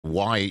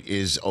why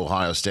is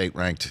Ohio State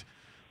ranked,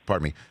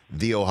 pardon me,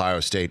 the Ohio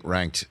State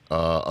ranked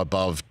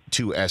above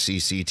two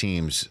SEC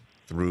teams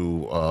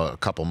through a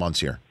couple months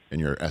here, in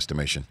your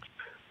estimation?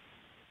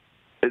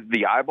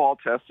 The eyeball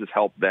test has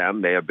helped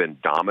them. They have been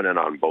dominant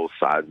on both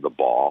sides of the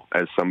ball.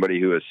 As somebody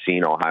who has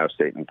seen Ohio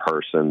State in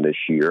person this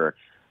year,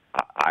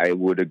 I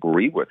would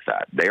agree with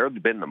that. They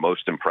have been the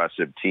most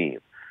impressive team.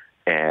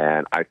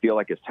 And I feel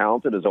like as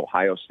talented as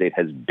Ohio State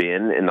has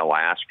been in the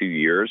last few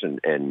years,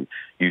 and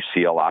you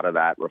see a lot of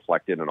that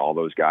reflected in all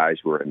those guys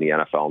who are in the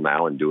NFL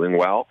now and doing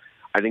well,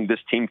 I think this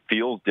team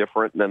feels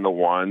different than the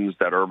ones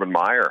that Urban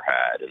Meyer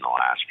had in the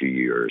last few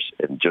years,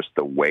 and just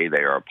the way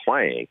they are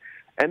playing.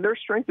 And their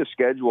strength of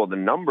schedule, the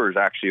numbers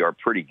actually are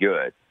pretty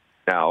good.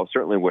 Now,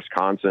 certainly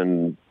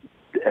Wisconsin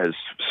has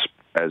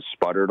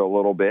sputtered a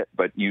little bit,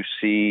 but you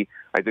see,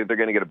 I think they're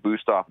going to get a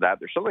boost off that.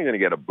 They're certainly going to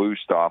get a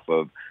boost off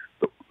of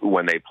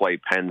when they play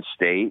Penn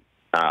State.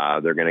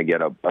 They're going to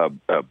get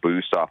a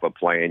boost off of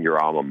playing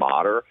your alma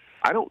mater.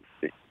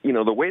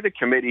 The way the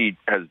committee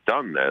has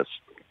done this,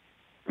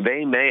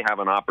 they may have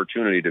an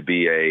opportunity to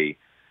be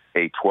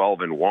a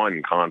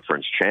 12-1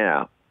 conference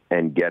champ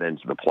and get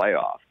into the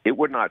playoff. It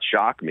would not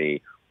shock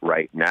me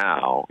right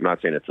now. I'm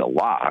not saying it's a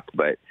lock,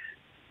 but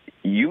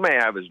you may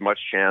have as much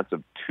chance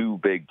of two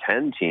Big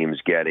Ten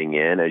teams getting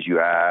in as you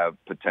have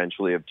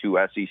potentially of two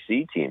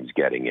SEC teams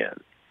getting in.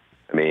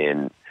 I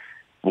mean,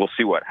 we'll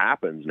see what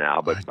happens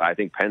now, but I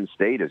think Penn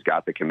State has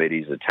got the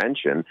committee's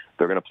attention.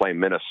 They're going to play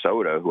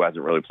Minnesota, who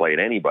hasn't really played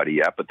anybody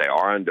yet, but they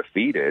are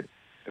undefeated.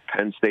 If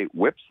Penn State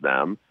whips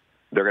them,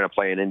 they're going to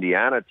play an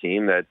Indiana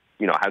team that,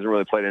 hasn't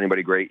really played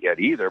anybody great yet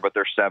either, but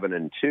they're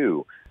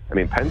 7-2. I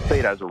mean, Penn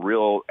State has a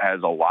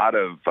lot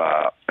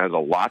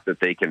that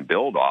they can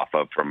build off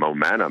of for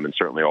momentum, and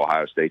certainly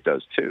Ohio State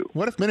does too.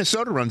 What if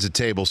Minnesota runs the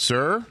table,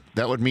 sir?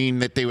 That would mean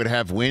that they would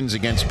have wins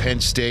against Penn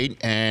State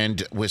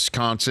and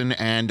Wisconsin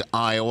and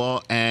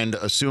Iowa, and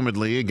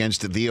assumedly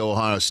against the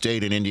Ohio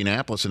State and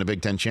Indianapolis in a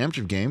Big Ten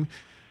championship game.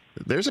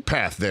 There's a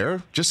path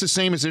there, just the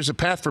same as there's a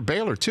path for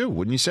Baylor too,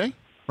 wouldn't you say,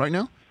 right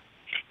now?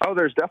 Oh,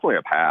 there's definitely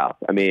a path.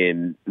 I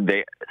mean,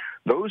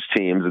 those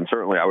teams, and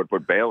certainly I would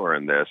put Baylor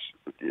in this,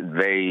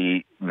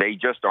 they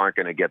just aren't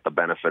going to get the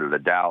benefit of the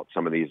doubt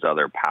some of these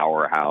other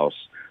powerhouse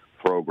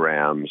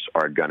programs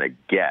are going to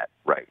get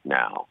right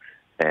now.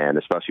 And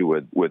especially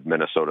with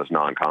Minnesota's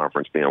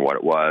non-conference being what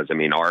it was. I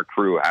mean, our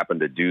crew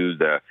happened to do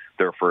their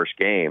first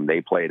game.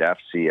 They played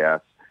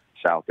FCS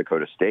South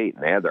Dakota State,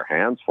 and they had their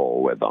hands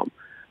full with them.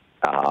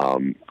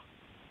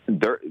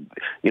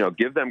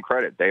 Give them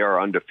credit. They are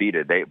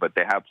undefeated. But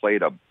they have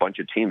played a bunch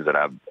of teams that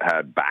have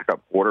had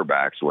backup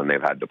quarterbacks when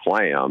they've had to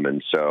play them.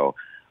 And so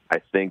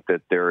I think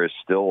that there is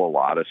still a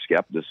lot of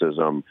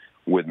skepticism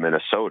with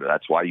Minnesota.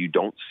 That's why you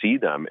don't see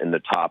them in the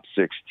top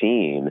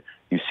 16.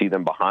 You see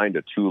them behind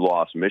a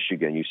 2-loss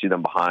Michigan. You see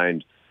them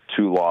behind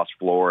 2-loss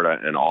Florida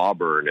and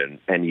Auburn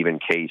and even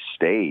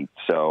K-State.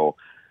 So,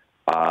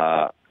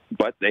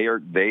 but they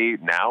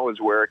now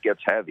is where it gets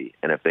heavy,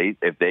 and if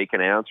they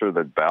can answer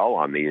the bell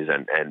on these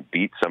and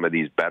beat some of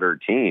these better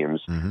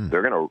teams,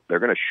 they're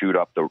gonna shoot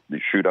up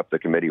the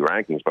committee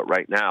rankings. But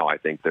right now, I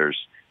think there's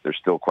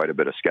still quite a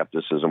bit of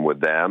skepticism with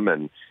them,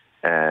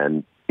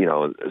 and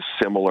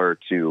similar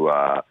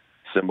to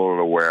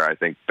where I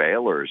think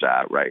Baylor's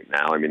at right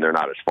now. I mean, they're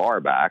not as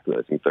far back.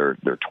 I think they're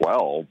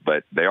 12,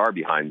 but they are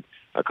behind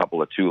a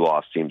couple of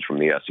 2-loss teams from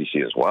the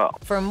SEC as well.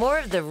 For more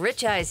of The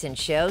Rich Eisen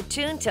Show,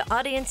 tune to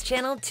Audience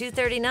Channel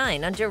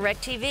 239 on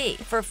DirecTV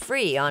for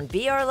free on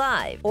BR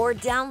Live or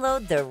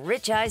download the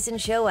Rich Eisen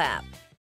Show app.